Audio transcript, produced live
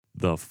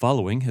The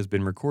following has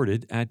been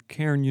recorded at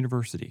Cairn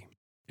University.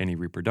 Any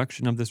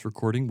reproduction of this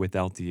recording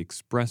without the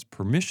express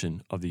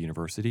permission of the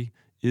university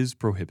is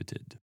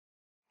prohibited.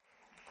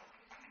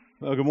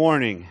 Well, good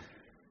morning.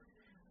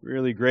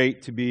 Really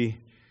great to be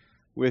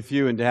with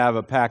you and to have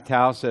a packed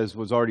house. As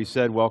was already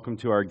said, welcome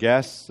to our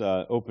guests.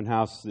 Open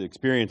House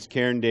Experience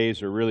Cairn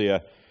Days are really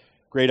a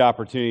great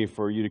opportunity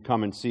for you to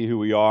come and see who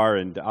we are,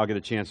 and I'll get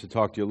a chance to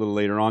talk to you a little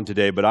later on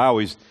today. But I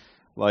always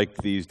like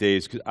these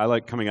days because I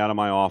like coming out of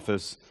my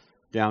office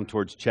down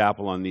towards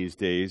chapel on these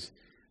days,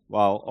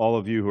 while all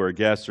of you who are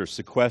guests are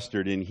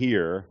sequestered in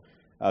here.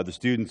 The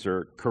students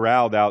are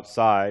corralled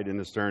outside in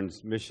the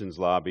Stearns Missions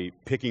lobby,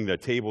 picking the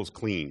tables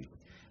clean,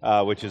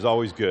 which is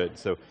always good.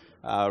 So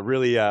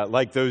really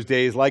like those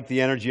days, like the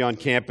energy on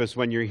campus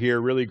when you're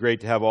here. Really great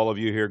to have all of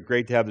you here.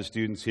 Great to have the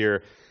students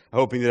here.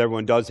 Hoping that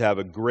everyone does have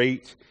a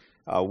great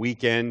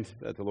weekend,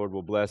 that the Lord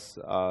will bless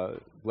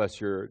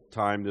your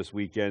time this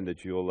weekend,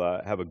 that you'll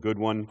have a good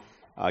one.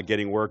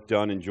 Getting work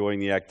done, enjoying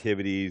the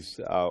activities,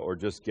 or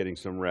just getting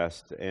some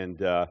rest.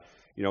 And,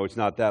 it's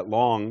not that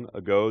long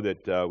ago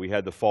that we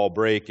had the fall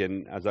break,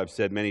 and as I've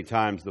said many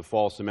times, the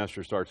fall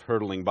semester starts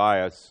hurtling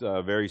by us.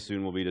 Very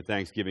soon we'll be to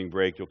Thanksgiving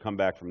break. You'll come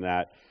back from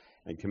that,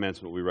 and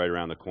commencement will be right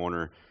around the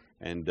corner,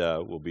 and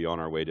we'll be on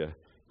our way to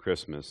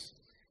Christmas.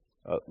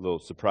 A little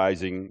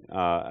surprising.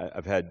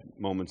 I've had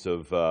moments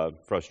of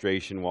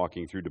frustration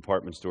walking through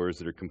department stores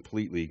that are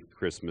completely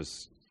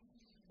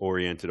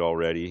Christmas-oriented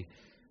already,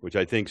 which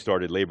I think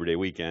started Labor Day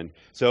weekend.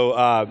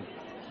 So,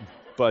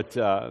 but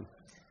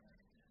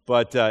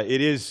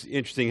it is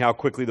interesting how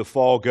quickly the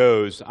fall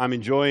goes. I'm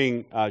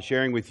enjoying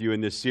sharing with you in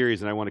this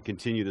series, and I want to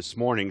continue this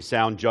morning,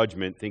 Sound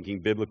Judgment, thinking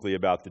biblically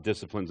about the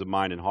disciplines of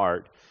mind and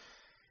heart.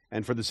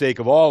 And for the sake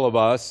of all of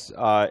us,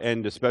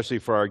 and especially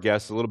for our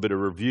guests, a little bit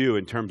of review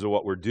in terms of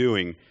what we're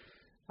doing.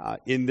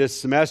 In this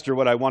semester,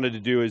 what I wanted to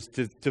do is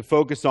to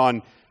focus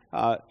on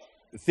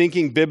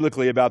thinking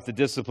biblically about the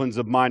disciplines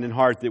of mind and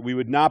heart, that we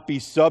would not be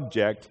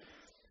subject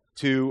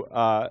to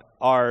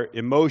our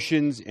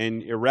emotions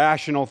and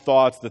irrational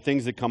thoughts, the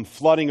things that come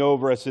flooding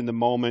over us in the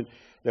moment,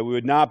 that we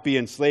would not be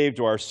enslaved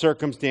to our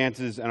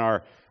circumstances and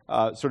our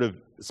sort of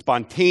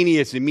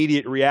spontaneous,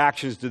 immediate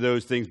reactions to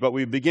those things, but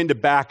we begin to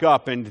back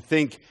up and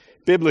think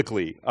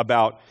biblically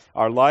about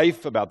our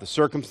life, about the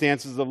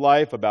circumstances of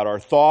life, about our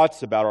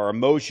thoughts, about our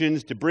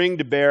emotions, to bring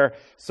to bear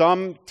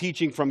some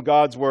teaching from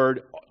God's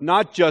Word,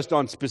 not just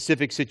on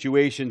specific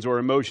situations or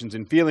emotions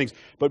and feelings,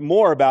 but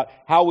more about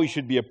how we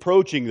should be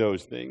approaching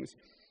those things.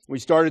 We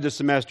started the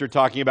semester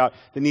talking about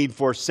the need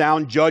for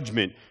sound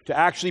judgment, to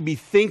actually be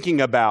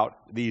thinking about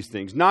these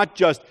things, not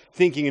just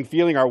thinking and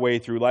feeling our way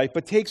through life,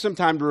 but take some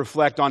time to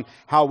reflect on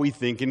how we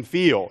think and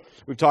feel.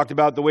 We've talked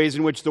about the ways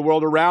in which the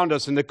world around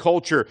us and the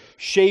culture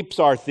shapes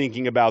our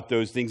thinking about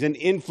those things and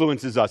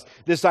influences us.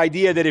 This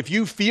idea that if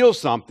you feel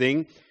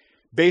something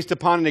based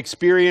upon an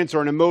experience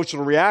or an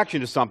emotional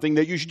reaction to something,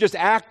 that you should just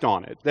act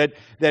on it,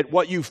 that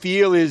what you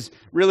feel is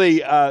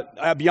really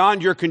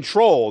beyond your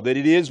control, that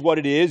it is what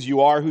it is,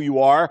 you are who you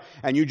are,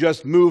 and you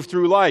just move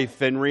through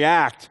life and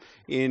react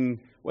in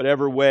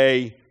whatever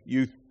way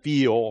you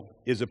feel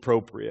is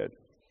appropriate.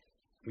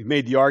 We've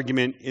made the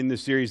argument in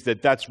this series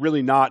that that's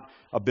really not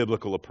a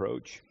biblical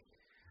approach,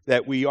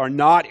 that we are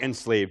not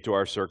enslaved to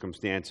our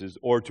circumstances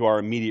or to our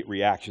immediate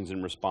reactions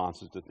and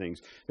responses to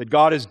things, that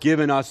God has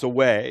given us a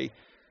way,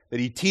 that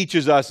He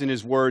teaches us in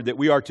His Word, that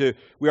we are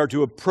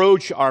to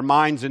approach our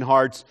minds and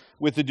hearts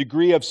with a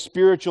degree of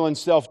spiritual and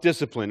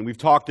self-discipline. We've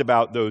talked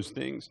about those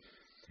things.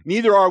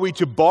 Neither are we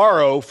to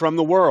borrow from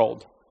the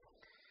world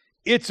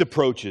its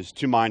approaches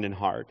to mind and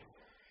heart.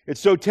 It's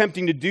so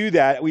tempting to do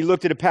that. We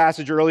looked at a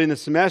passage early in the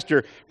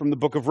semester from the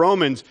book of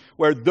Romans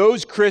where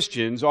those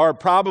Christians are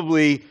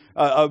probably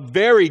a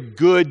very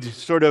good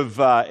sort of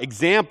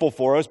example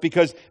for us,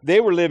 because they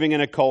were living in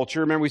a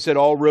culture, remember we said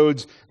all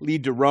roads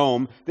lead to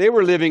Rome, they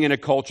were living in a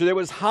culture that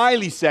was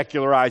highly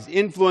secularized,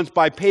 influenced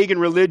by pagan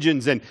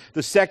religions and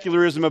the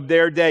secularism of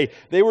their day.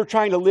 They were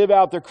trying to live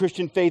out their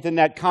Christian faith in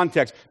that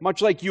context,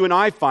 much like you and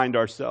I find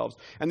ourselves.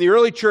 And the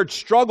early church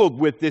struggled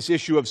with this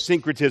issue of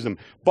syncretism,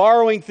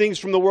 borrowing things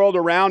from the world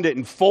around it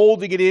and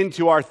folding it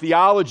into our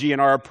theology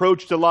and our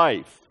approach to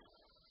life.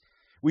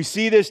 We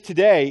see this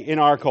today in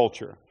our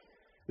culture.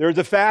 There's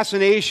a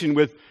fascination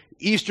with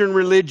Eastern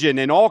religion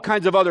and all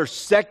kinds of other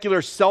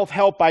secular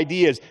self-help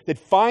ideas that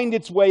find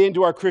its way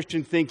into our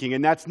Christian thinking,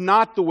 and that's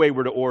not the way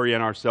we're to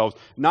orient ourselves,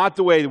 not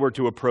the way that we're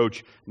to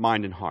approach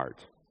mind and heart.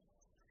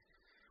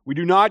 We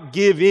do not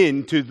give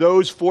in to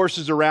those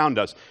forces around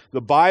us.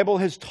 The Bible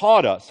has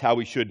taught us how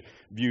we should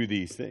view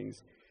these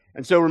things.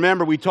 And so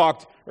remember, we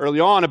talked early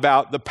on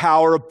about the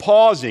power of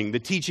pausing, the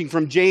teaching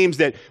from James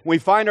that when we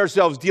find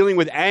ourselves dealing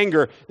with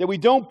anger, that we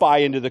don't buy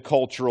into the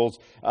cultural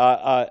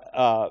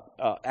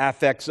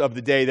affects of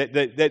the day,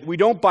 that we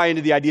don't buy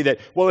into the idea that,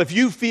 well, if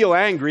you feel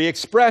angry,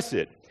 express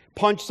it.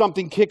 Punch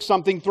something, kick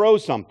something, throw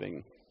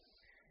something.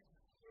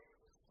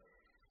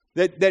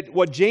 That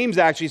what James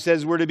actually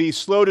says, we're to be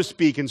slow to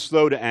speak and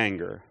slow to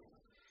anger.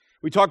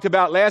 We talked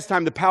about last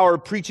time the power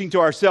of preaching to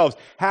ourselves,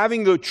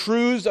 having the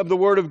truths of the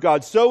Word of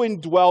God so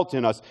indwelt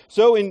in us,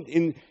 so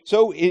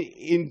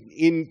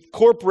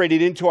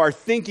incorporated into our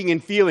thinking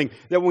and feeling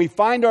that when we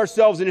find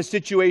ourselves in a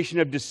situation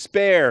of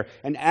despair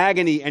and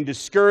agony and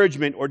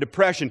discouragement or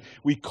depression,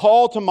 we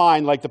call to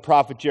mind, like the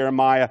prophet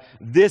Jeremiah,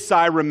 "This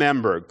I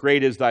remember,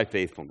 great is thy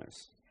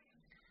faithfulness."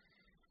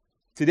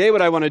 Today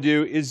what I want to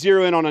do is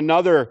zero in on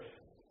another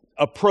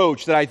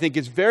approach that I think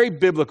is very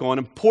biblical, an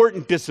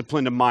important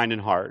discipline of mind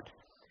and heart.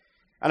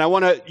 And I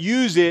want to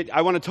use it,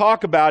 I want to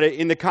talk about it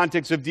in the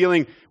context of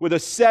dealing with a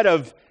set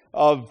of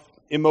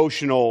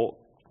emotional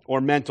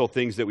or mental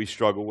things that we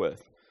struggle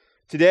with.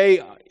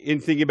 Today, in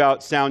thinking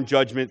about sound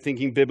judgment,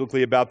 thinking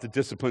biblically about the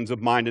disciplines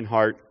of mind and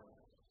heart,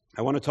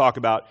 I want to talk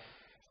about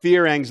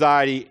fear,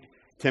 anxiety,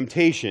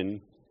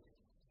 temptation,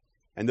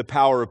 and the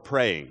power of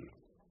praying.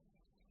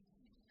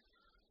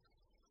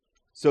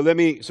 So let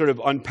me sort of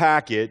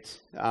unpack it.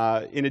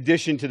 In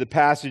addition to the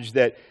passage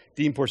that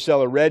Dean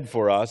Porcella read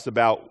for us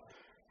about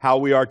how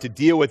we are to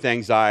deal with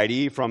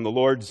anxiety from the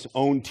Lord's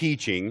own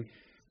teaching,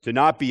 to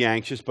not be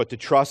anxious, but to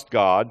trust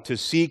God, to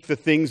seek the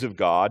things of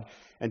God,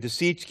 and to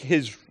seek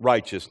His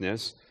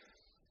righteousness.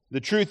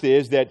 The truth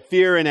is that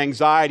fear and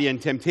anxiety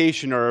and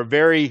temptation are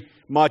very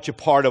much a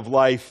part of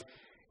life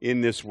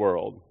in this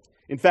world.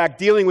 In fact,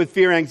 dealing with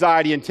fear,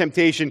 anxiety, and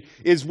temptation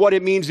is what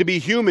it means to be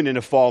human in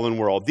a fallen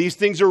world. These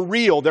things are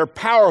real, they're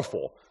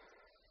powerful,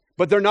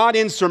 but they're not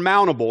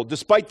insurmountable,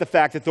 despite the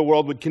fact that the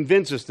world would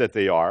convince us that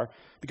they are.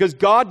 Because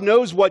God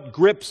knows what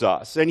grips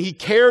us, and He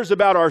cares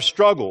about our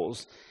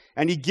struggles,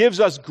 and He gives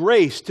us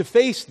grace to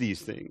face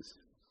these things.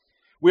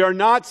 We are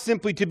not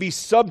simply to be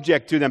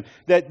subject to them,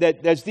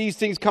 that as these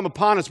things come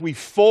upon us, we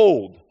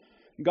fold.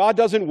 God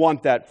doesn't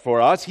want that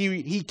for us.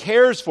 He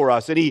cares for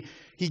us, and He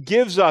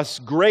gives us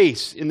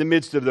grace in the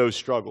midst of those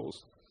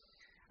struggles.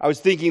 I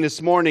was thinking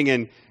this morning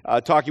and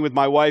talking with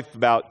my wife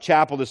about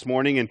chapel this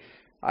morning, and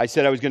I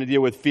said I was going to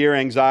deal with fear,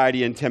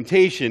 anxiety, and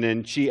temptation,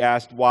 and she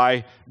asked,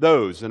 why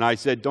those? And I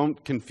said,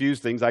 don't confuse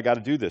things, I got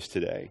to do this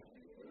today.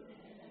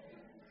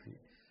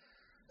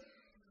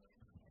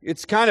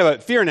 It's kind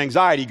of fear and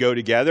anxiety go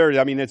together.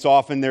 I mean, it's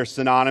often they're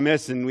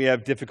synonymous, and we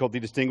have difficulty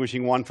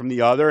distinguishing one from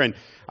the other, and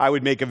I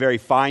would make a very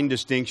fine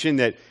distinction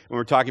that when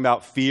we're talking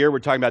about fear, we're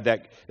talking about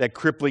that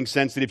crippling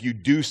sense that if you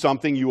do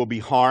something, you will be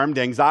harmed.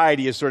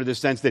 Anxiety is sort of the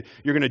sense that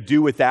you're going to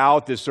do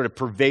without, this sort of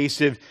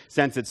pervasive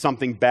sense that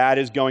something bad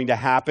is going to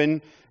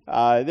happen.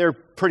 They're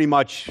pretty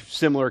much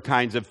similar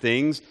kinds of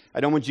things.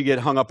 I don't want you to get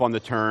hung up on the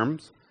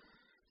terms.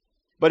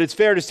 But it's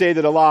fair to say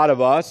that a lot of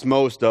us,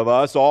 most of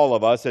us, all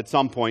of us at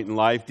some point in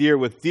life deal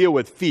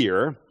with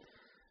fear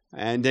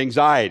and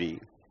anxiety.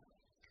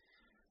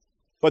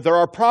 But there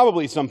are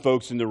probably some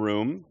folks in the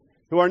room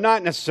who are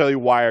not necessarily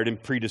wired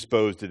and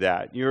predisposed to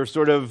that. You're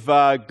sort of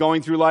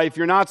going through life,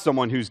 you're not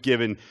someone who's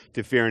given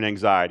to fear and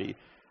anxiety.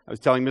 I was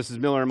telling Mrs.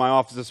 Miller in my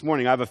office this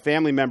morning, I have a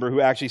family member who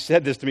actually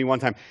said this to me one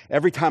time,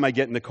 every time I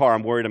get in the car,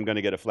 I'm worried I'm going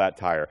to get a flat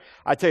tire.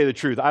 I tell you the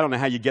truth, I don't know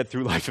how you get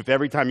through life if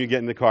every time you get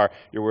in the car,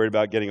 you're worried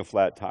about getting a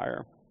flat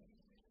tire.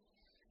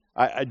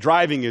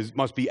 Driving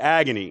must be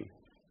agony.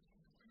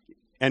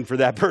 And for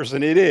that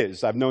person, it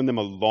is. I've known them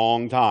a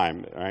long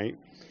time, right?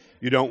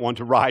 You don't want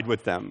to ride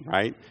with them,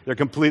 right? They're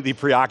completely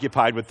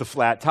preoccupied with the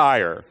flat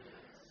tire.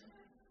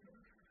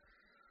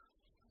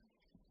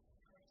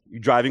 You're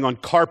driving on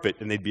carpet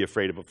and they'd be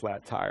afraid of a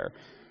flat tire.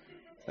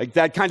 Like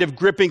that kind of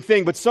gripping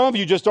thing. But some of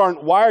you just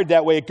aren't wired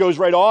that way. It goes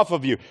right off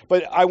of you.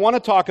 But I want to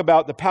talk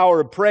about the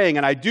power of praying.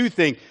 And I do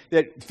think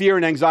that fear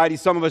and anxiety,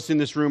 some of us in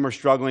this room are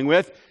struggling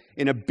with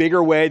in a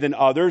bigger way than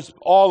others.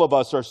 All of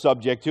us are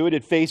subject to it.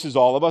 It faces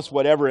all of us,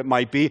 whatever it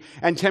might be.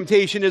 And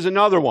temptation is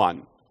another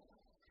one.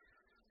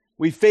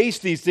 We face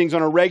these things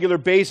on a regular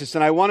basis.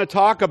 And I want to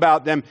talk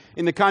about them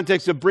in the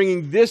context of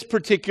bringing this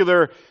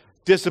particular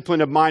discipline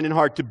of mind and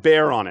heart to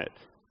bear on it.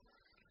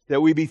 That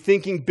we be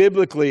thinking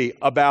biblically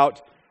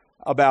about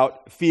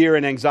fear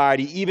and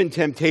anxiety, even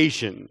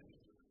temptation.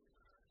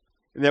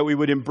 And that we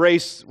would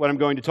embrace what I'm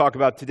going to talk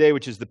about today,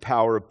 which is the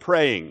power of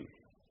praying.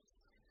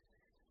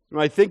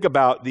 When I think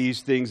about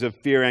these things of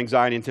fear,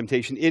 anxiety, and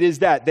temptation, it is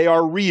that they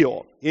are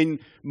real. In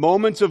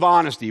moments of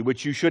honesty,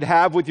 which you should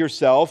have with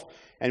yourself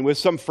and with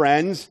some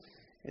friends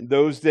and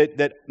those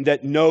that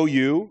know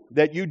you,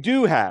 that you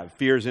do have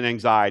fears and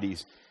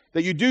anxieties,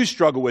 that you do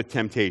struggle with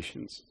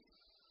temptations.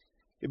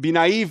 It'd be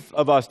naive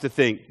of us to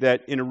think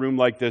that in a room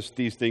like this,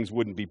 these things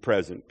wouldn't be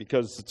present,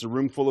 because it's a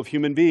room full of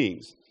human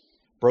beings,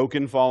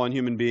 broken, fallen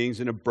human beings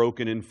in a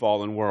broken and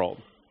fallen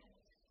world.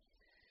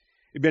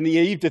 It'd be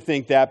naive to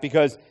think that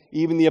because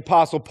even the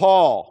Apostle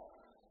Paul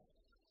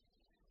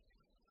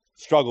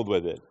struggled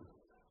with it.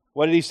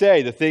 What did he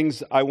say? The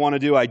things I want to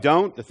do, I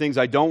don't. The things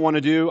I don't want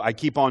to do, I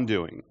keep on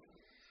doing.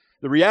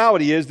 The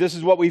reality is, this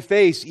is what we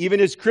face, even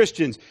as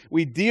Christians.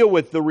 We deal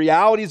with the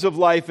realities of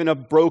life in a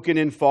broken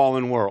and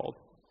fallen world.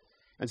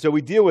 And so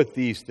we deal with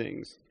these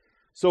things.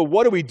 So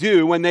what do we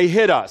do when they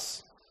hit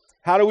us?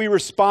 How do we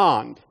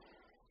respond?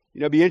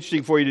 It'd be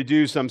interesting for you to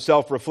do some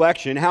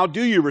self-reflection. How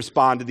do you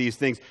respond to these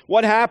things?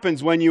 What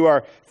happens when you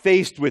are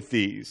faced with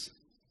these?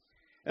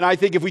 And I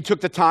think if we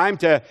took the time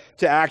to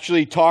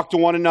actually talk to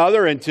one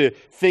another and to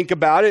think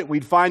about it,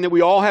 we'd find that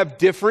we all have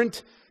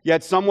different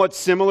yet somewhat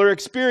similar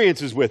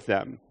experiences with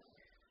them.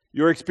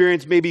 Your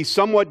experience may be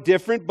somewhat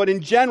different, but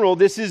in general,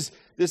 this is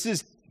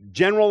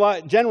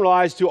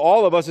generalized to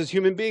all of us as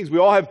human beings. We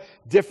all have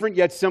different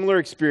yet similar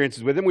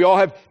experiences with them. We all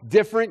have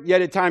different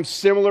yet at times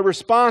similar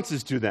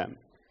responses to them.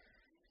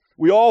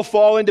 We all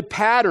fall into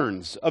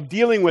patterns of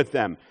dealing with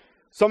them.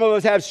 Some of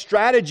us have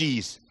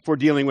strategies for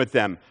dealing with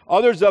them.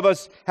 Others of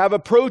us have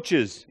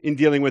approaches in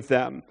dealing with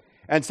them.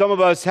 And some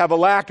of us have a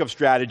lack of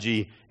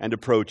strategy and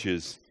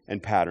approaches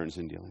and patterns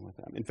in dealing with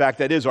them. In fact,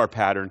 that is our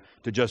pattern,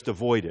 to just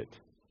avoid it.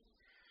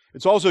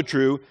 It's also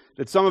true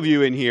that some of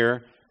you in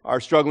here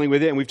are struggling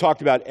with it, and we've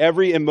talked about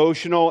every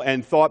emotional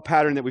and thought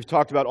pattern that we've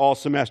talked about all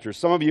semester.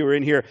 Some of you are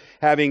in here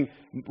having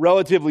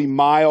relatively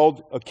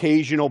mild,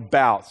 occasional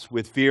bouts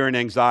with fear and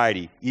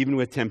anxiety, even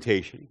with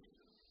temptation.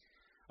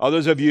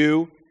 Others of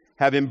you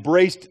have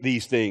embraced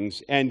these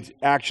things, and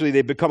actually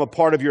they've become a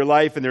part of your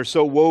life, and they're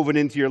so woven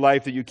into your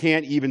life that you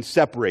can't even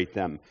separate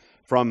them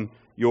from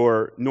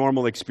your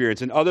normal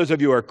experience. And others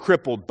of you are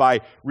crippled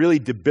by really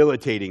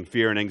debilitating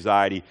fear and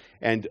anxiety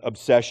and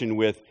obsession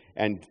with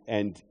and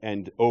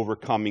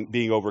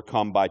being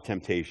overcome by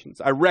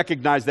temptations. I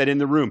recognize that in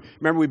the room.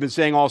 Remember, we've been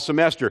saying all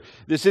semester,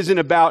 this isn't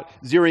about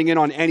zeroing in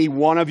on any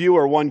one of you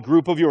or one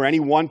group of you or any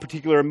one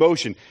particular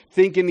emotion.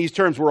 Think in these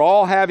terms. We're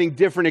all having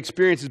different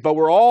experiences, but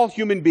we're all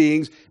human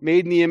beings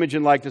made in the image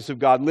and likeness of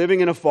God,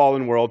 living in a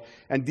fallen world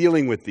and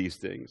dealing with these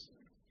things.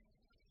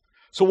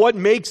 So what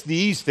makes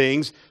these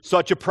things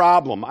such a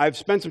problem? I've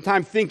spent some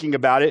time thinking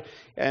about it,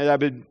 and I've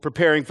been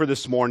preparing for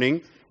this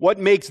morning. What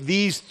makes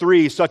these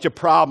three such a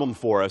problem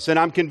for us? And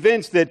I'm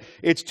convinced that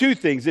it's two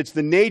things. It's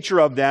the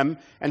nature of them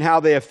and how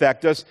they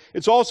affect us.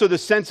 It's also the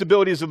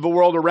sensibilities of the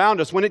world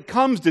around us when it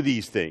comes to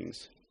these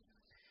things.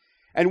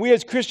 And we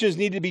as Christians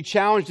need to be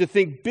challenged to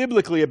think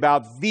biblically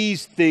about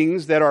these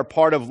things that are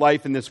part of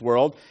life in this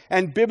world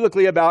and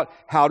biblically about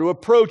how to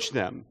approach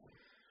them.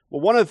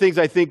 Well, one of the things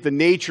I think the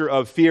nature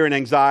of fear and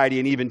anxiety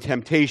and even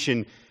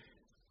temptation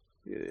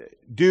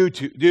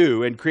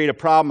do and create a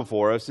problem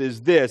for us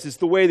is this. It's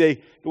the way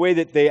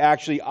that they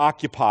actually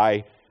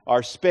occupy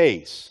our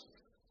space.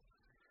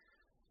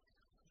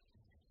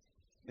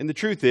 And the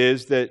truth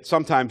is that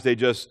sometimes they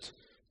just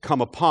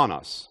come upon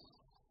us.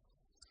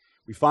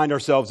 We find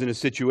ourselves in a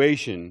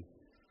situation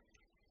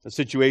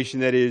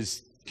that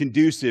is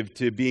conducive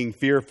to being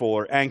fearful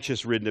or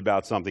anxious-ridden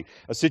about something,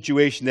 a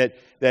situation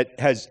that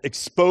has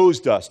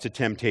exposed us to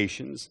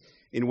temptations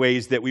in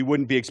ways that we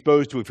wouldn't be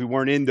exposed to if we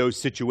weren't in those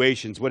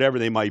situations, whatever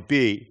they might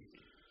be.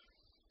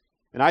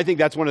 And I think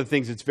that's one of the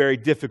things that's very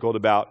difficult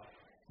about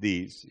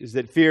these, is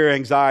that fear,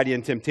 anxiety,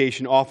 and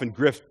temptation often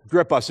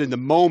grip us in the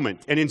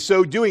moment, and in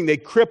so doing, they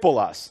cripple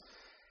us.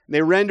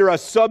 They render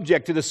us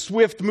subject to the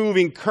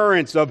swift-moving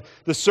currents of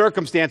the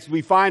circumstances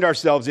we find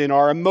ourselves in,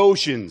 our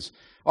emotions,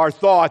 our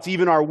thoughts,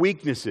 even our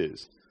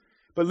weaknesses.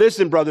 But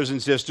listen, brothers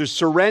and sisters,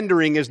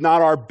 surrendering is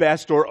not our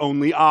best or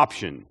only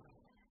option.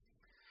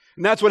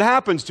 And that's what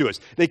happens to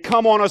us. They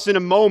come on us in a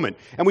moment,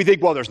 and we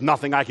think, well, there's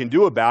nothing I can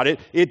do about it.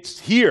 It's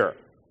here.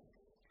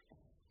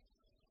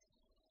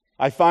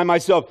 I find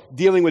myself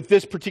dealing with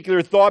this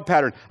particular thought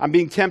pattern. I'm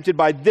being tempted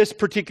by this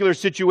particular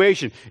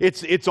situation.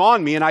 It's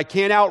on me, and I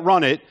can't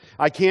outrun it.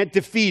 I can't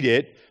defeat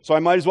it, so I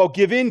might as well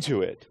give in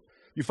to it.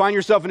 You find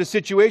yourself in a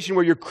situation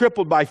where you're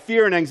crippled by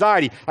fear and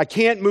anxiety. I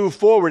can't move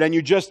forward, and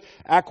you just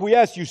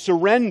acquiesce. You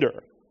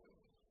surrender.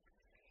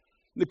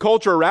 The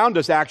culture around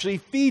us actually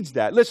feeds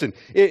that. Listen,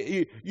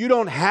 you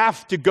don't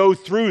have to go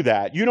through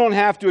that. You don't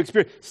have to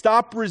experience.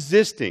 Stop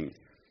resisting.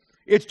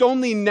 It's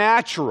only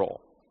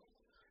natural.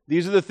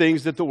 These are the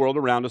things that the world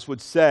around us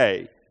would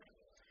say.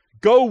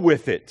 Go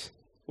with it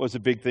was a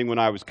big thing when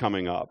I was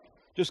coming up.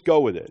 Just go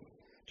with it.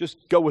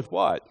 Just go with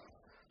what?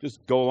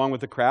 Just go along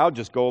with the crowd?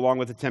 Just go along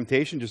with the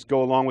temptation? Just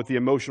go along with the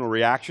emotional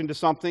reaction to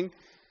something?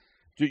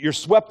 You're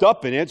swept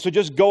up in it, so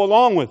just go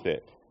along with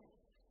it.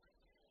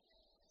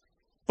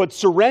 But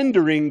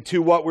surrendering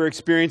to what we're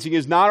experiencing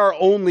is not our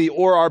only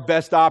or our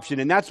best option.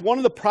 And that's one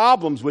of the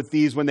problems with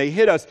these when they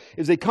hit us,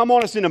 is they come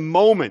on us in a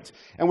moment,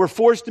 and we're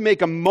forced to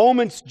make a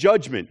moment's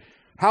judgment.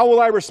 How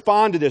will I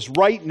respond to this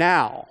right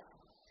now?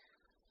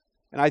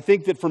 And I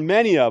think that for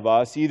many of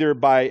us, either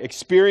by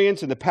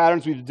experience and the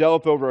patterns we've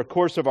developed over a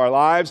course of our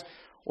lives,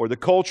 or the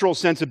cultural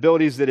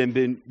sensibilities that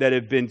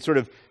have been sort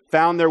of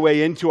found their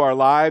way into our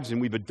lives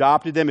and we've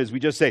adopted them, is we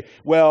just say,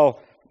 well,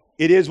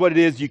 it is what it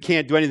is. You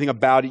can't do anything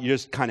about it. You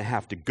just kind of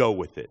have to go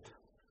with it.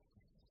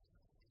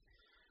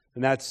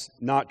 And that's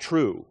not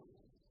true.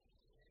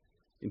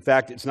 In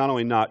fact, it's not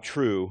only not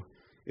true,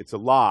 it's a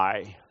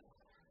lie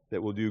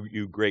that will do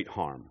you great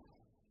harm.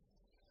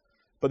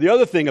 But the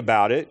other thing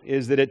about it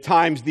is that at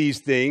times these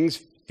things,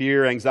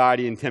 fear,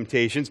 anxiety, and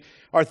temptations,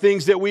 are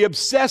things that we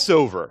obsess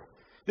over.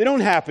 They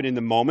don't happen in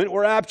the moment.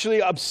 We're actually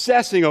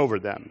obsessing over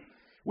them.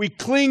 We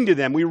cling to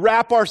them. We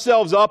wrap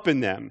ourselves up in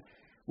them.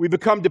 We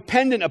become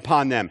dependent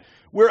upon them.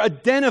 We're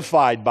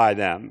identified by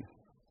them.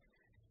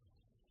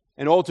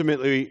 And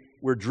ultimately,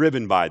 we're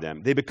driven by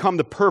them. They become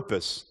the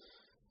purpose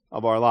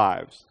of our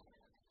lives.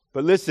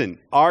 But listen,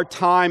 our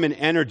time and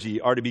energy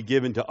are to be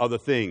given to other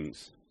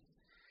things.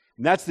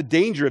 And that's the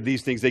danger of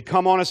these things. They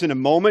come on us in a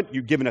moment.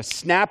 You're given a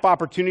snap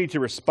opportunity to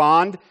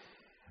respond.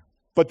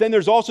 But then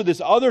there's also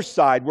this other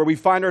side where we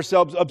find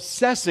ourselves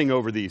obsessing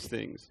over these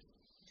things.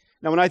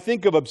 Now, when I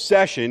think of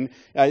obsession,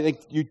 I think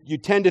you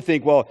tend to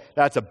think, well,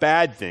 that's a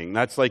bad thing.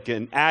 That's like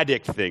an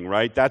addict thing,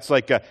 right?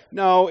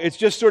 No, it's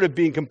just sort of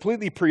being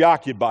completely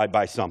preoccupied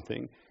by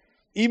something,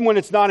 even when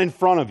it's not in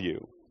front of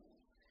you.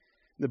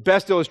 The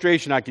best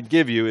illustration I could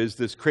give you is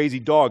this crazy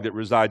dog that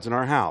resides in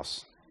our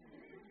house.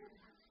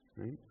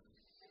 Right?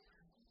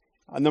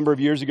 A number of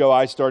years ago,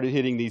 I started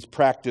hitting these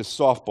practice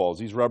softballs,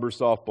 these rubber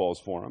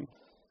softballs for him.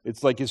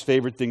 It's like his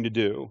favorite thing to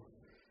do.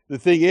 The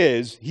thing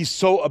is, he's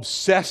so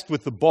obsessed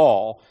with the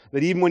ball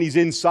that even when he's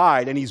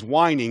inside and he's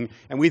whining,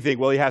 and we think,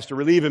 well, he has to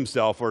relieve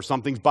himself or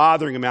something's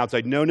bothering him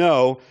outside.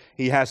 No,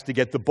 he has to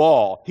get the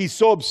ball. He's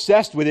so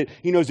obsessed with it,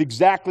 he knows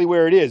exactly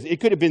where it is.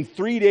 It could have been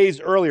 3 days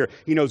earlier.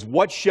 He knows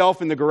what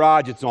shelf in the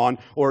garage it's on,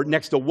 or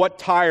next to what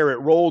tire it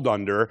rolled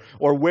under,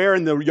 or where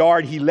in the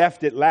yard he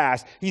left it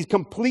last. He's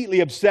completely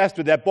obsessed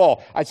with that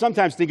ball. I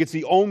sometimes think it's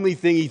the only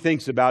thing he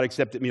thinks about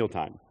except at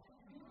mealtime.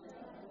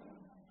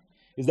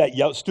 Is that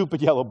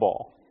stupid yellow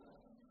ball.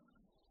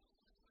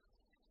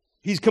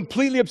 He's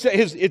completely upset.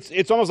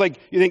 It's almost like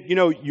you think,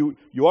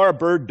 you are a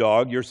bird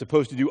dog. You're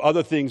supposed to do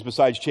other things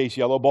besides chase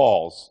yellow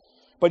balls.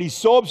 But he's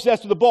so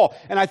obsessed with the ball.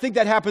 And I think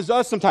that happens to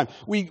us sometimes.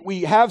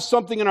 We have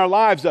something in our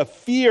lives, a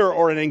fear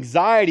or an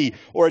anxiety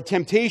or a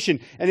temptation,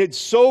 and it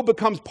so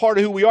becomes part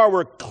of who we are.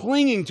 We're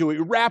clinging to it.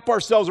 We wrap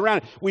ourselves around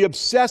it. We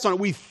obsess on it.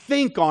 We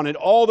think on it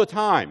all the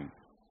time.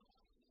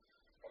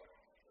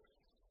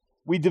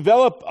 We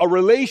develop a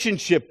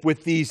relationship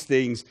with these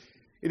things.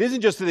 It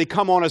isn't just that they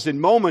come on us in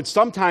moments.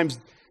 Sometimes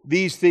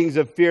these things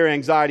of fear,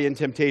 anxiety, and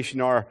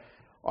temptation are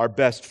our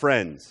best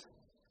friends.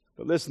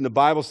 But listen, the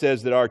Bible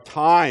says that our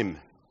time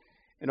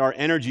and our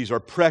energies are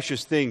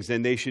precious things,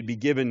 and they should be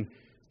given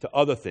to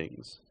other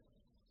things.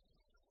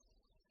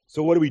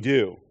 So what do we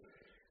do?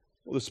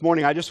 Well, this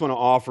morning I just want to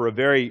offer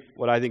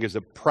what I think is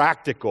a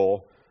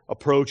practical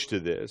approach to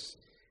this.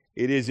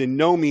 It is in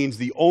no means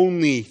the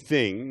only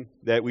thing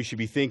that we should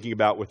be thinking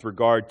about with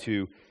regard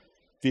to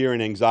fear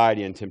and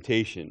anxiety and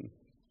temptation.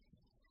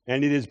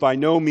 And it is by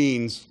no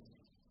means,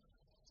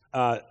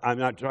 I'm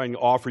not trying to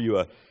offer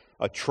you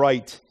a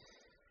trite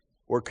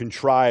or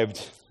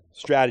contrived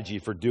strategy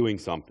for doing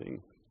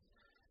something.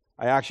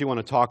 I actually want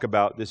to talk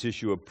about this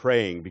issue of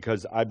praying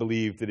because I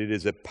believe that it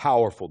is a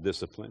powerful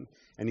discipline.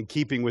 And in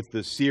keeping with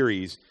the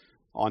series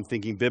on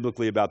thinking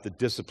biblically about the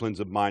disciplines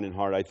of mind and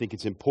heart, I think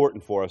it's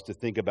important for us to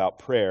think about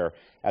prayer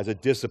as a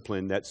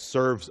discipline that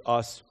serves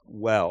us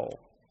well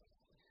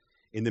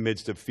in the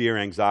midst of fear,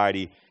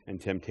 anxiety,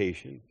 and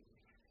temptation.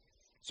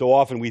 So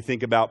often we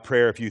think about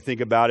prayer, if you think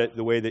about it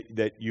the way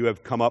that you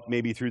have come up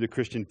maybe through the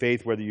Christian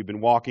faith, whether you've been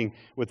walking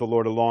with the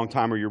Lord a long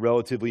time or you're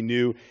relatively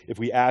new, if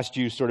we asked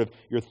you sort of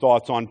your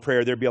thoughts on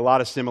prayer, there'd be a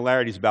lot of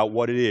similarities about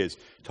what it is.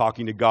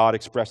 Talking to God,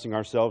 expressing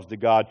ourselves to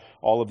God,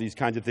 all of these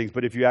kinds of things.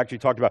 But if you actually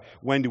talked about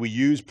when do we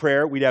use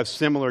prayer, we'd have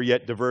similar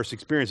yet diverse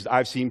experiences.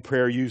 I've seen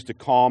prayer used to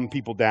calm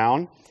people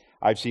down.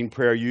 I've seen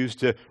prayer used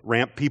to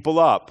ramp people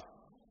up.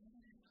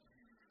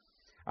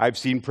 I've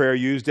seen prayer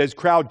used as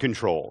crowd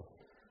control.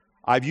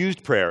 I've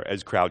used prayer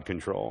as crowd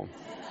control.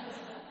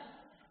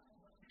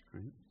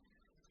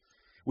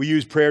 We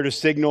use prayer to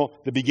signal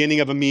the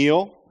beginning of a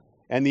meal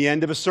and the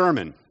end of a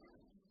sermon.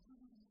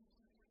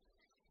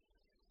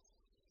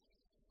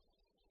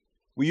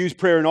 We use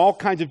prayer in all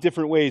kinds of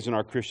different ways in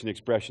our Christian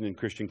expression and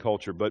Christian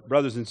culture. But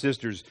brothers and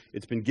sisters,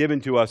 it's been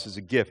given to us as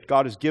a gift.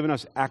 God has given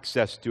us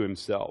access to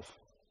Himself.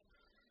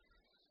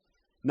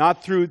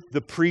 Not through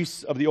the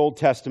priests of the Old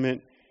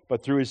Testament,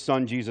 but through His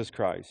Son, Jesus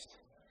Christ.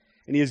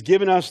 And He has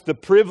given us the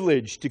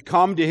privilege to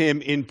come to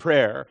Him in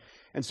prayer.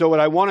 And so what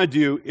I want to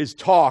do is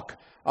talk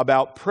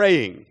about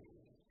praying.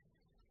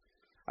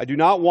 I do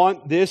not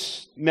want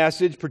this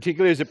message,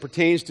 particularly as it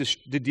pertains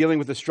to dealing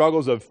with the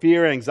struggles of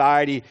fear,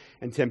 anxiety,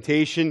 and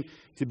temptation,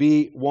 to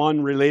be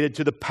one related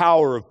to the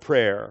power of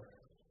prayer.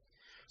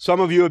 Some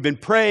of you have been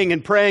praying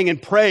and praying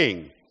and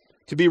praying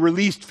to be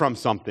released from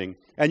something,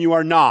 and you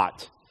are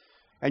not.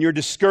 And you're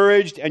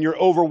discouraged, and you're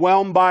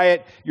overwhelmed by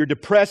it, you're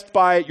depressed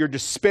by it, you're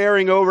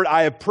despairing over it.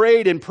 I have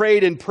prayed and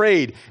prayed and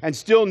prayed, and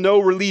still no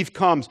relief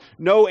comes,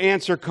 no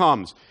answer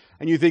comes.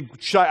 And you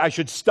think, I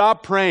should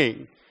stop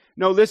praying.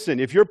 No, listen,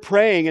 if you're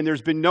praying and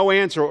there's been no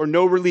answer or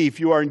no relief,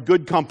 you are in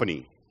good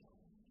company.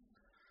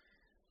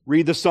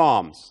 Read the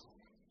Psalms.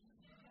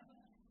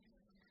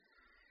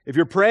 If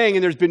you're praying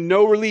and there's been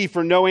no relief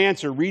or no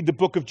answer, read the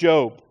book of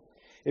Job.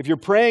 If you're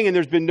praying and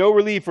there's been no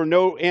relief or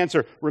no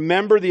answer,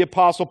 remember the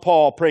Apostle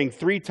Paul praying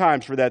 3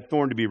 times for that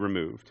thorn to be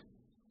removed.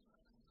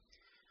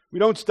 We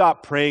don't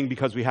stop praying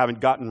because we haven't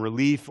gotten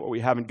relief or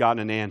we haven't gotten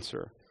an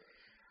answer.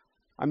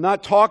 I'm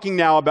not talking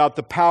now about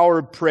the power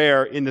of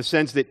prayer in the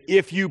sense that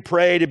if you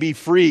pray to be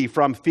free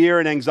from fear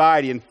and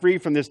anxiety and free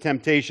from this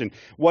temptation,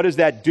 what does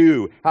that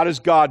do? How does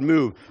God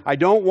move? I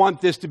don't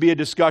want this to be a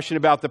discussion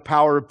about the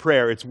power of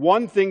prayer. It's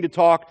one thing to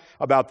talk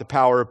about the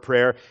power of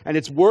prayer, and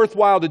it's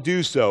worthwhile to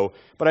do so,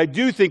 but I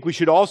do think we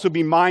should also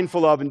be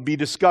mindful of and be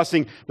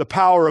discussing the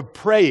power of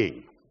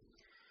praying,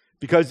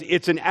 because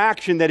it's an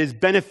action that is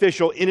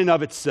beneficial in and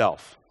of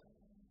itself.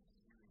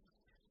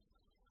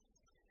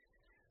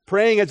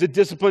 Praying as a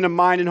discipline of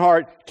mind and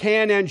heart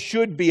can and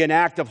should be an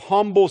act of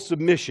humble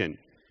submission,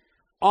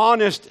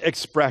 honest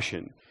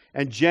expression,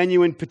 and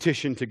genuine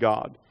petition to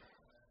God.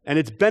 And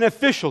it's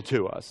beneficial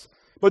to us.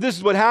 But this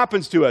is what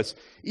happens to us,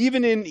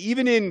 even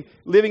in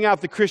living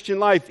out the Christian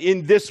life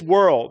in this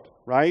world,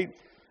 right?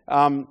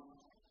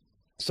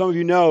 Some of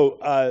you know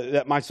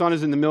that my son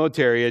is in the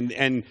military,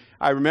 and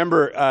I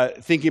remember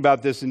thinking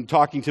about this and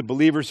talking to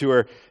believers who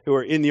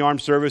are in the armed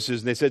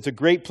services, and they said it's a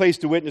great place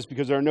to witness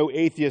because there are no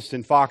atheists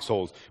in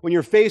foxholes. When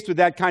you're faced with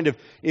that kind of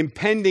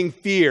impending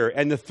fear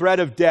and the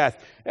threat of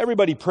death,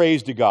 everybody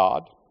prays to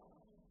God.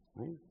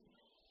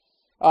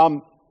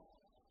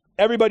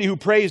 Everybody who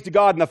prays to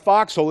God in the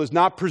foxhole is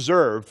not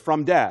preserved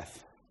from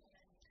death.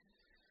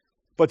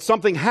 But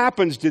something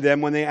happens to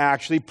them when they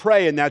actually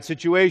pray in that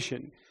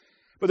situation.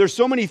 But there's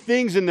so many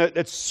things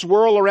that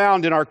swirl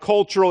around in our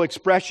cultural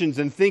expressions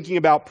and thinking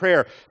about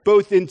prayer,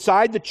 both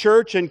inside the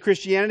church and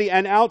Christianity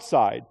and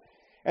outside.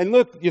 And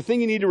look, the thing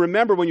you need to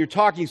remember when you're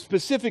talking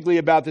specifically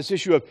about this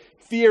issue of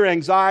fear,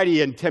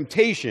 anxiety, and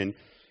temptation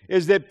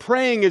is that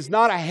praying is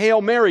not a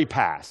Hail Mary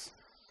pass.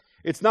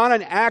 It's not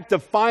an act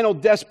of final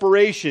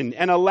desperation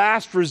and a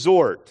last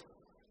resort.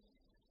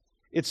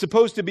 It's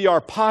supposed to be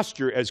our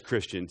posture as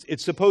Christians.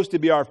 It's supposed to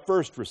be our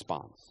first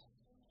response.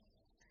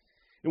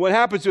 And what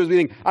happens to us, we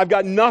think, I've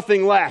got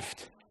nothing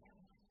left.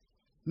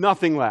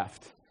 Nothing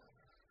left.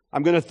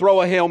 I'm going to throw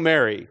a Hail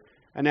Mary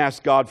and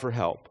ask God for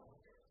help.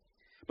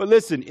 But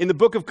listen, in the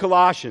book of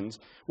Colossians,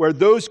 where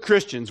those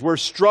Christians were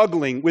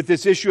struggling with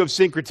this issue of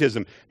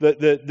syncretism,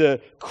 the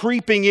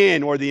creeping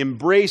in or the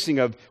embracing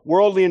of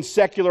worldly and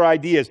secular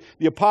ideas,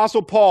 the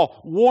Apostle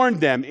Paul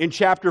warned them in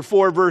chapter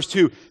 4, verse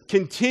 2,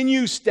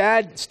 continue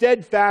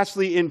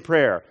steadfastly in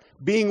prayer,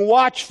 being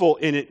watchful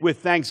in it with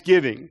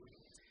thanksgiving.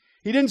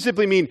 He didn't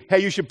simply mean, hey,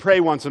 you should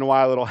pray once in a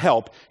while, it'll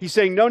help. He's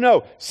saying,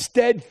 no,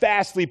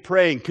 steadfastly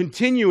praying,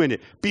 continue in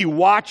it, be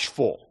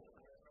watchful.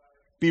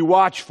 Be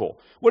watchful.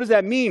 What does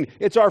that mean?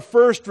 It's our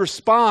first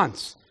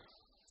response.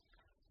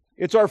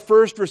 It's our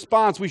first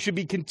response. We should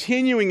be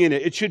continuing in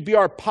it. It should be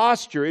our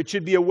posture. It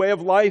should be a way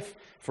of life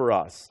for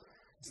us.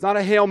 It's not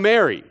a Hail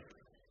Mary.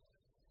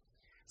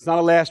 It's not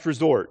a last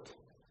resort.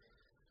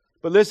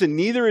 But listen,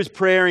 neither is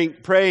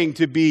praying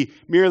to be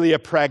merely a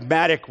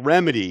pragmatic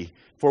remedy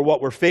for what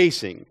we're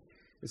facing.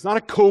 It's not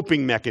a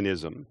coping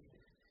mechanism.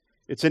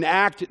 It's an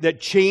act that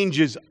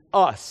changes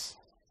us.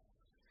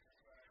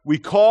 We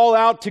call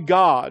out to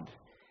God,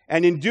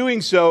 and in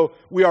doing so,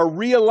 we are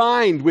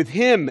realigned with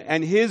Him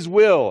and His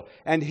will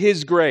and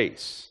His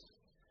grace.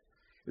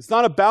 It's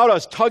not about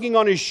us tugging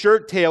on His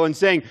shirt tail and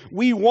saying,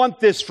 we want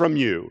this from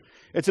you.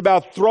 It's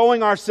about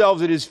throwing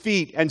ourselves at His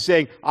feet and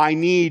saying, I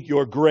need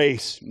your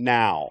grace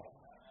now.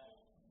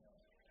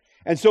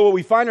 And so what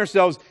we find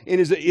ourselves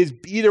in is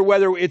either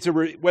whether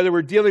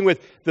we're dealing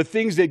with the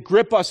things that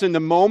grip us in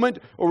the moment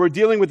or we're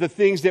dealing with the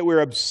things that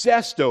we're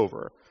obsessed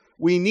over.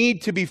 We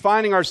need to be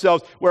finding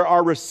ourselves where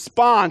our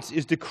response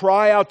is to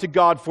cry out to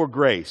God for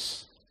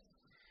grace.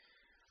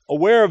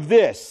 Aware of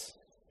this,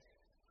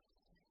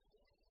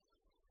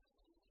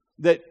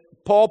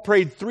 that Paul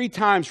prayed 3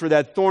 times for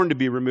that thorn to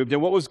be removed.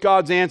 And what was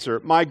God's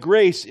answer? My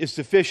grace is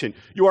sufficient.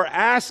 You are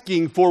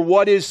asking for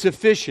what is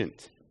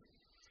sufficient.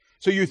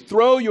 So you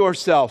throw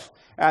yourself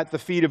at the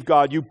feet of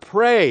God. You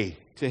pray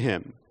to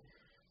Him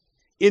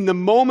in the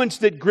moments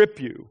that grip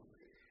you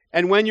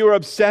and when you're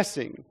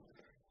obsessing,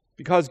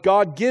 because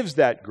God gives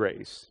that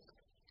grace.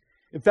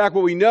 In fact,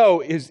 what we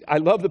know is, I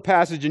love the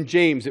passage in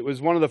James. It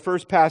was one of the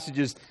first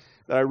passages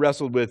that I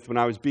wrestled with when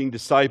I was being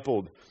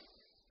discipled.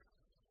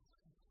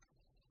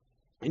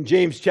 In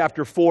James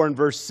chapter 4 and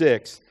verse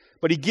 6,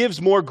 but He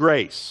gives more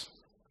grace.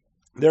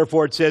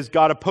 Therefore it says,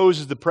 God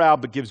opposes the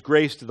proud but gives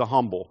grace to the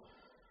humble.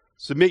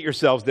 Submit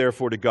yourselves,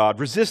 therefore, to God.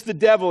 Resist the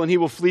devil, and he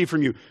will flee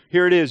from you.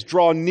 Here it is.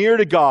 Draw near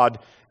to God,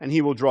 and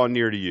He will draw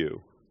near to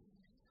you.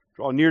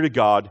 Draw near to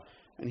God,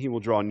 and He will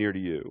draw near to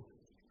you.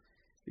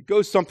 It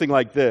goes something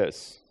like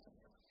this.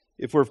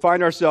 If we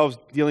find ourselves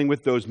dealing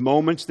with those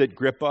moments that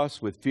grip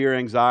us with fear,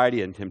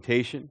 anxiety, and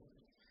temptation,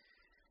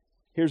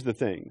 here's the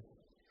thing.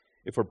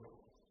 If we're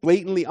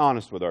blatantly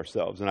honest with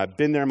ourselves, and I've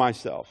been there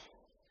myself,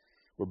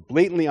 we're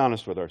blatantly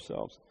honest with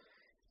ourselves,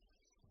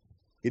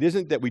 it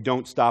isn't that we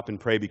don't stop and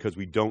pray because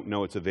we don't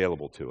know it's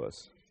available to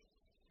us.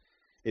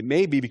 It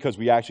may be because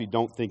we actually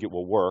don't think it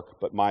will work,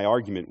 but my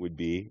argument would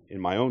be,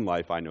 in my own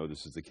life, I know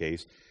this is the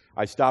case,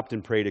 I stopped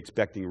and prayed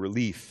expecting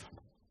relief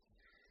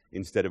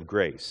instead of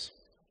grace.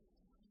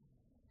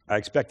 I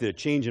expected a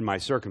change in my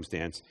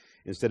circumstance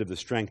instead of the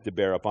strength to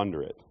bear up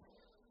under it.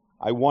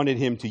 I wanted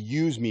Him to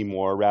use me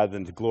more rather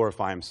than to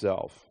glorify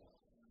Himself.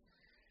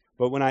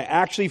 But when I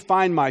actually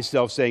find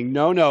myself saying,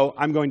 no,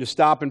 I'm going to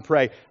stop and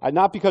pray,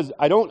 not because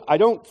I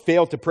don't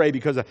fail to pray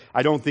because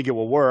I don't think it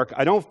will work.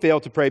 I don't fail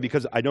to pray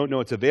because I don't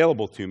know it's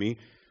available to me.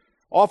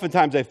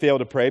 Oftentimes I fail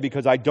to pray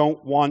because I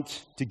don't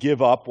want to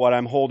give up what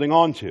I'm holding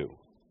on to.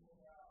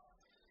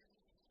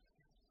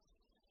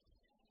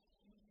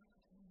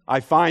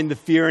 I find the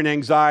fear and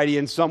anxiety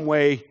in some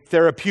way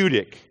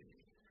therapeutic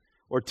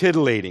or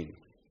titillating.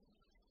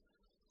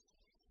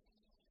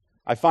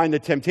 I find the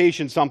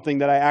temptation something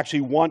that I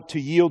actually want to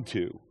yield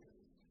to,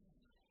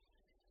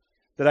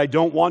 that I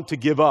don't want to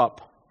give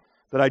up,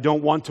 that I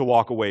don't want to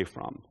walk away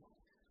from.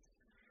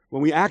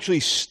 When we actually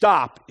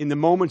stop in the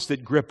moments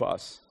that grip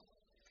us,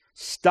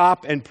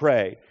 stop and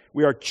pray,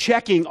 we are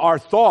checking our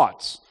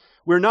thoughts.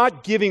 We're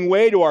not giving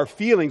way to our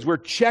feelings. We're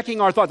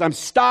checking our thoughts. I'm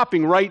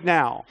stopping right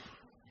now.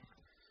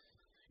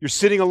 You're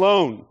sitting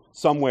alone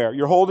somewhere.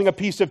 You're holding a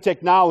piece of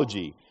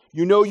technology.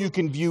 You know you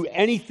can view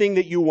anything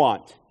that you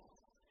want.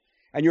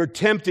 And you're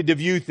tempted to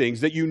view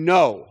things that you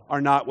know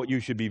are not what you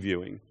should be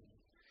viewing,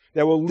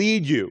 that will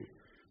lead you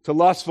to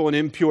lustful and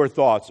impure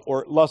thoughts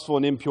or lustful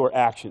and impure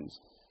actions.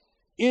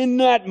 In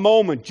that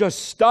moment,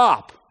 just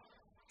stop.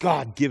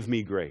 God, give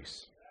me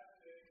grace.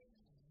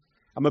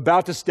 I'm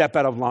about to step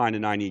out of line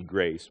and I need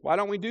grace. Why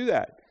don't we do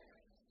that?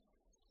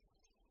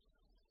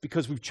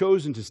 Because we've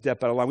chosen to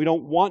step out of line. We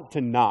don't want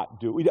to not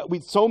do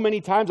it. So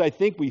many times I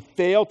think we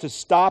fail to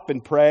stop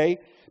and pray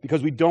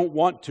because we don't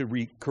want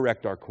to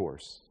correct our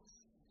course.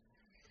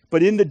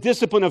 But in the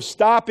discipline of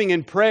stopping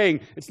and praying,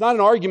 it's not an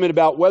argument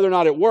about whether or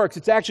not it works.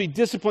 It's actually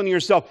disciplining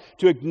yourself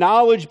to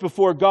acknowledge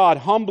before God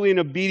humbly and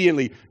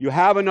obediently, you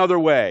have another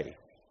way.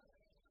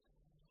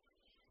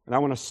 And I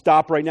want to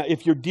stop right now.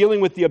 If you're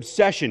dealing with the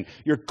obsession,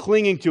 you're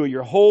clinging to it,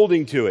 you're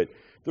holding to it,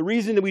 the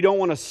reason that we don't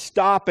want to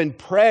stop and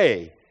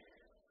pray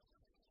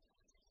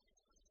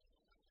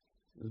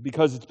is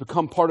because it's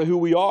become part of who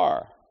we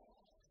are.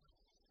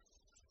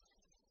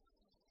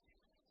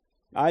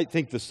 I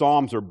think the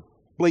Psalms are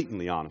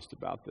blatantly honest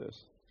about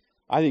this.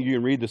 I think you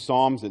can read the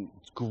Psalms and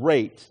it's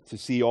great to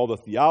see all the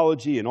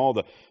theology and all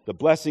the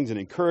blessings and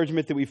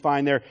encouragement that we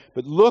find there.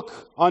 But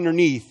look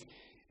underneath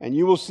and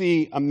you will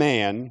see a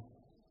man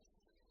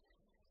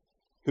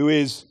who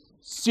is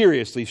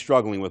seriously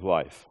struggling with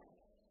life.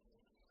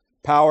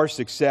 Power,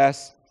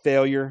 success,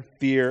 failure,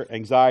 fear,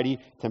 anxiety,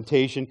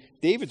 temptation.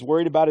 David's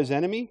worried about his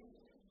enemy,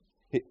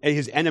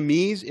 his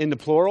enemies in the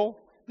plural.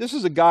 This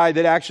is a guy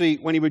that actually,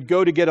 when he would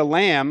go to get a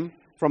lamb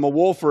from a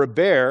wolf or a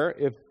bear,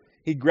 if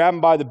he'd grab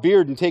him by the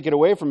beard and take it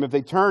away from him, if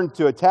they turned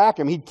to attack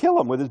him, he'd kill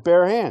him with his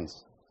bare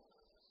hands.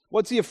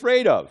 What's he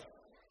afraid of?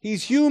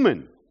 He's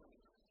human.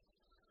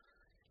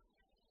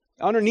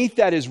 Underneath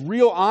that is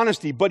real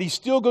honesty, but he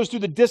still goes through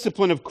the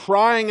discipline of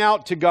crying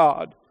out to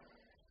God.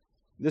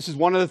 This is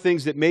one of the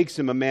things that makes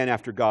him a man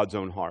after God's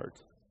own heart.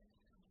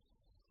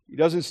 He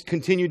doesn't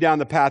continue down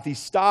the path, he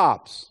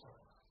stops.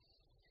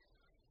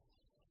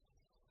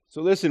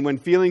 So listen, when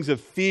feelings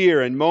of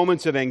fear and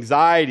moments of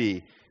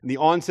anxiety and the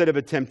onset of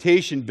a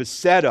temptation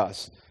beset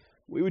us,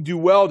 we would do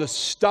well to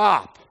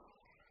stop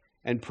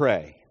and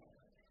pray,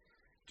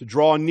 to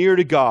draw near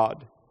to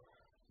God,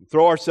 and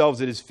throw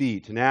ourselves at His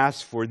feet and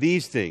ask for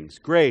these things,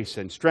 grace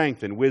and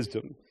strength and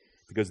wisdom,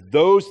 because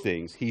those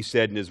things, He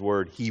said in His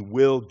Word, He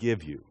will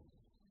give you.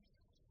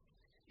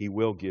 He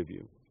will give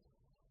you.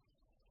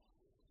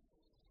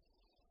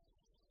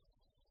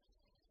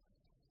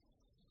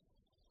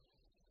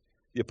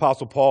 The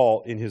Apostle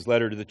Paul, in his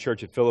letter to the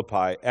church at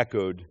Philippi,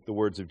 echoed the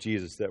words of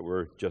Jesus that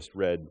were just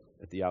read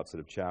at the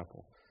outset of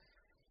chapel.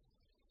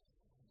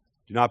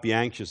 Do not be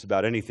anxious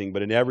about anything,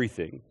 but in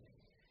everything,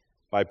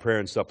 by prayer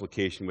and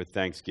supplication with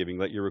thanksgiving,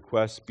 let your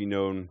requests be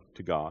known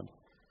to God.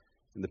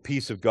 And the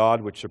peace of God,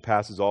 which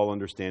surpasses all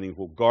understanding,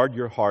 will guard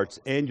your hearts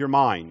and your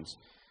minds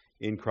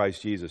in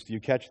Christ Jesus. Do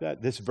you catch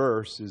that? This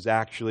verse is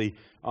actually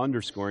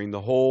underscoring the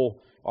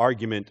whole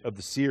argument of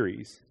the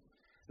series.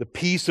 The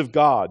peace of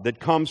God that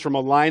comes from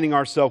aligning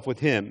ourselves with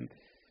Him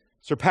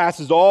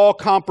surpasses all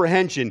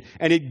comprehension,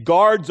 and it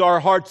guards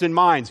our hearts and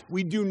minds.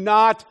 We do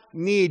not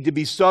need to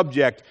be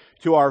subject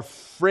to our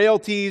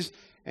frailties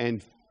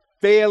and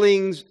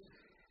failings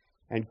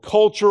and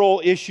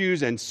cultural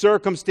issues and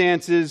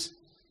circumstances.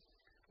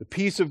 The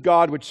peace of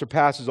God, which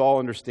surpasses all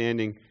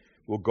understanding,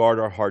 will guard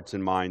our hearts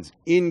and minds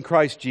in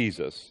Christ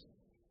Jesus.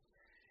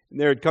 And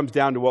there it comes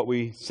down to what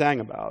we sang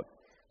about.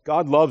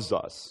 God loves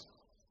us.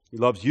 He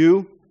loves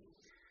you.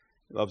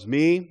 He loves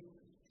me,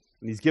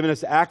 and He's given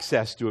us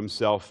access to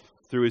Himself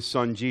through His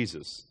Son,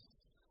 Jesus.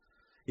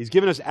 He's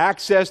given us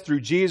access through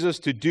Jesus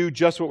to do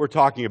just what we're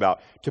talking about,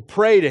 to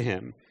pray to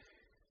Him.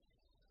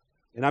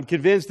 And I'm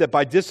convinced that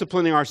by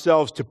disciplining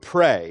ourselves to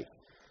pray,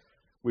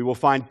 we will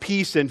find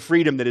peace and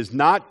freedom that is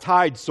not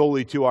tied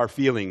solely to our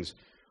feelings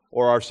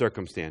or our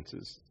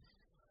circumstances.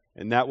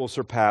 And that will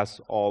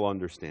surpass all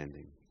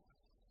understanding.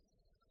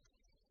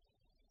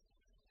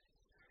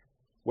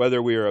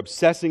 Whether we are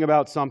obsessing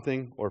about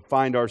something or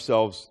find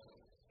ourselves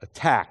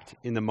attacked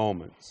in the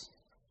moments,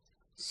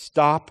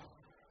 stop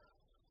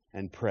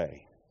and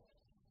pray.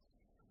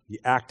 The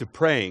act of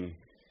praying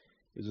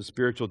is a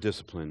spiritual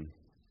discipline.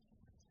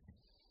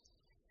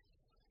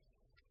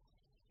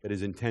 that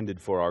is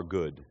intended for our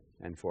good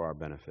and for our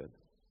benefit.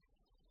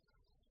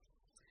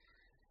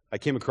 I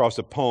came across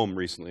a poem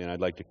recently, and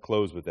I'd like to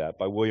close with that,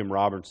 by William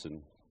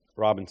Robinson,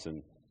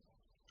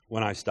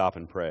 When I Stop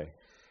and Pray.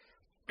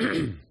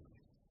 When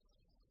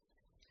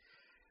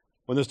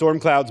the storm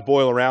clouds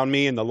boil around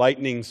me and the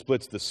lightning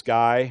splits the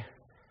sky,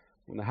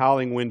 when the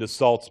howling wind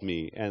assaults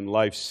me and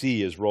life's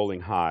sea is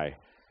rolling high,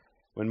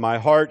 when my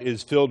heart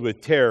is filled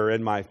with terror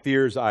and my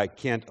fears I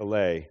can't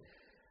allay,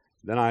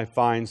 then I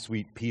find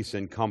sweet peace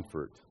and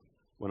comfort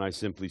when I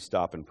simply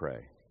stop and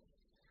pray.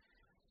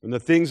 When the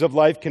things of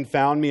life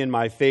confound me and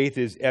my faith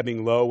is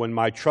ebbing low, when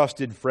my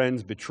trusted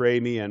friends betray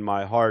me and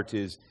my heart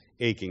is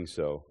aching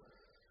so,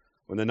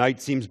 when the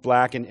night seems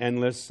black and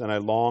endless and I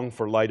long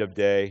for light of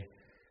day,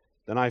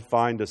 then I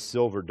find a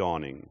silver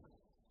dawning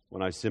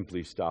when I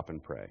simply stop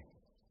and pray.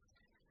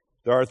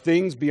 There are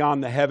things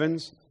beyond the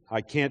heavens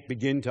I can't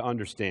begin to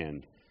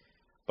understand,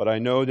 but I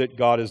know that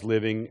God is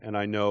living and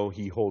I know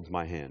He holds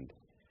my hand.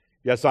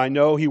 Yes, I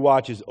know He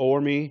watches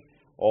over me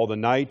all the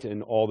night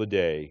and all the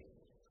day.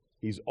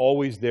 He's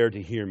always there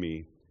to hear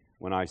me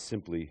when I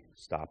simply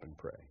stop and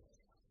pray.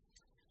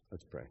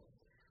 Let's pray.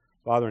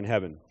 Father in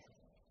heaven,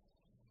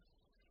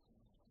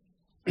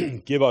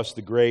 give us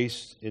the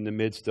grace in the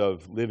midst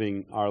of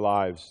living our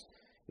lives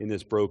in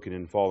this broken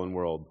and fallen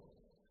world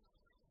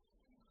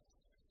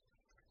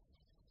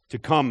to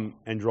come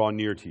and draw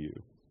near to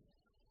you.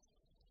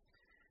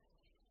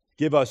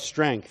 Give us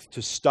strength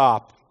to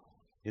stop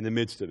in the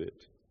midst of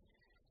it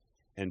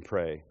and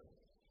pray.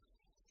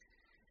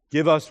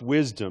 Give us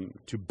wisdom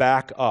to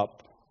back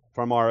up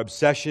from our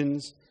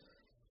obsessions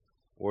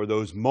or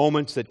those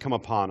moments that come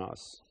upon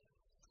us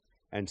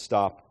and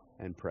stop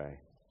and pray.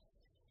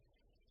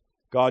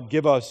 God,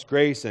 give us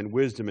grace and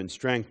wisdom and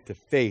strength to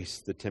face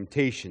the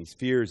temptations,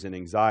 fears, and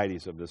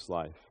anxieties of this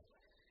life.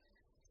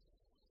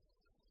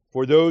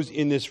 For those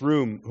in this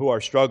room who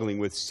are struggling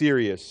with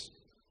serious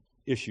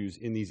issues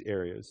in these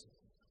areas,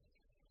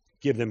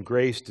 give them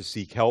grace to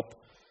seek help,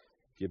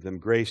 give them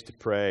grace to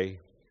pray,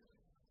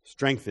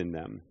 strengthen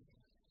them.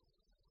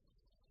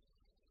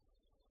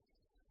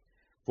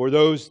 For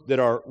those that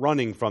are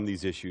running from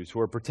these issues,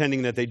 who are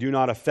pretending that they do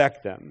not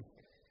affect them,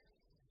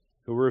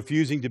 who are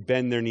refusing to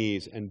bend their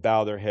knees and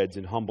bow their heads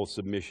in humble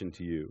submission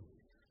to you,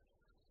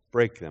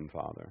 break them,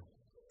 Father.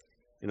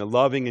 In a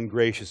loving and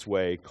gracious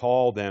way,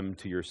 call them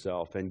to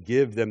yourself and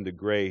give them the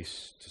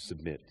grace to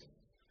submit.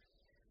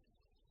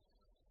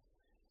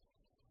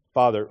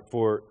 Father,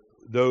 for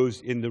those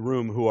in the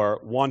room who are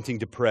wanting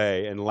to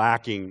pray and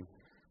lacking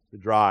the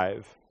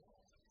drive,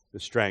 the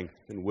strength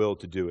and will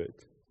to do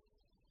it,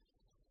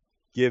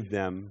 give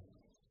them,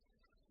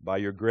 by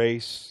your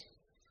grace,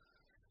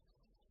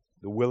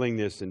 the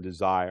willingness and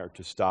desire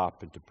to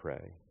stop and to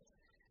pray.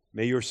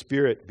 May your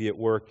Spirit be at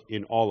work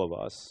in all of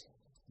us,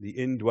 the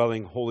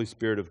indwelling Holy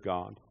Spirit of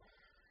God,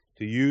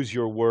 to use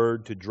your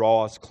word to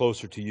draw us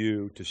closer to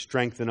you, to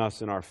strengthen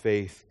us in our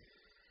faith,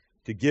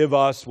 to give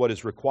us what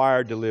is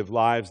required to live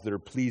lives that are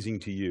pleasing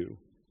to you.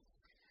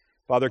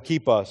 Father,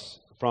 keep us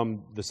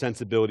from the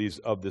sensibilities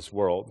of this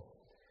world.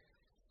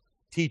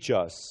 Teach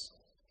us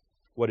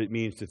what it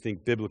means to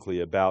think biblically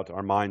about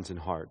our minds and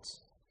hearts.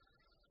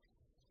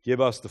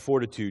 Give us the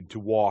fortitude to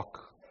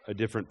walk a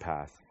different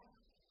path.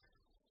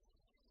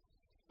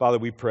 Father,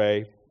 we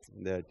pray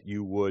that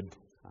you would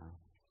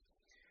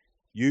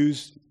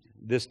use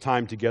this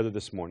time together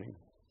this morning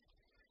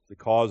to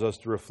cause us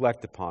to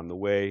reflect upon the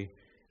way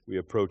we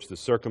approach the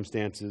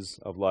circumstances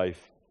of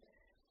life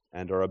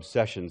and our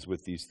obsessions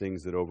with these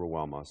things that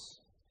overwhelm us.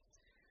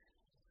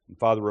 And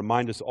Father,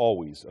 remind us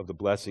always of the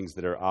blessings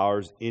that are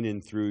ours in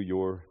and through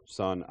your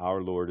Son,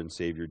 our Lord and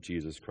Savior,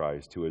 Jesus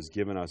Christ, who has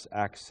given us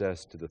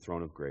access to the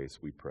throne of grace,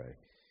 we pray.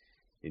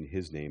 In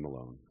his name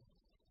alone.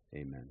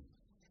 Amen.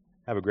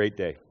 Have a great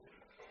day.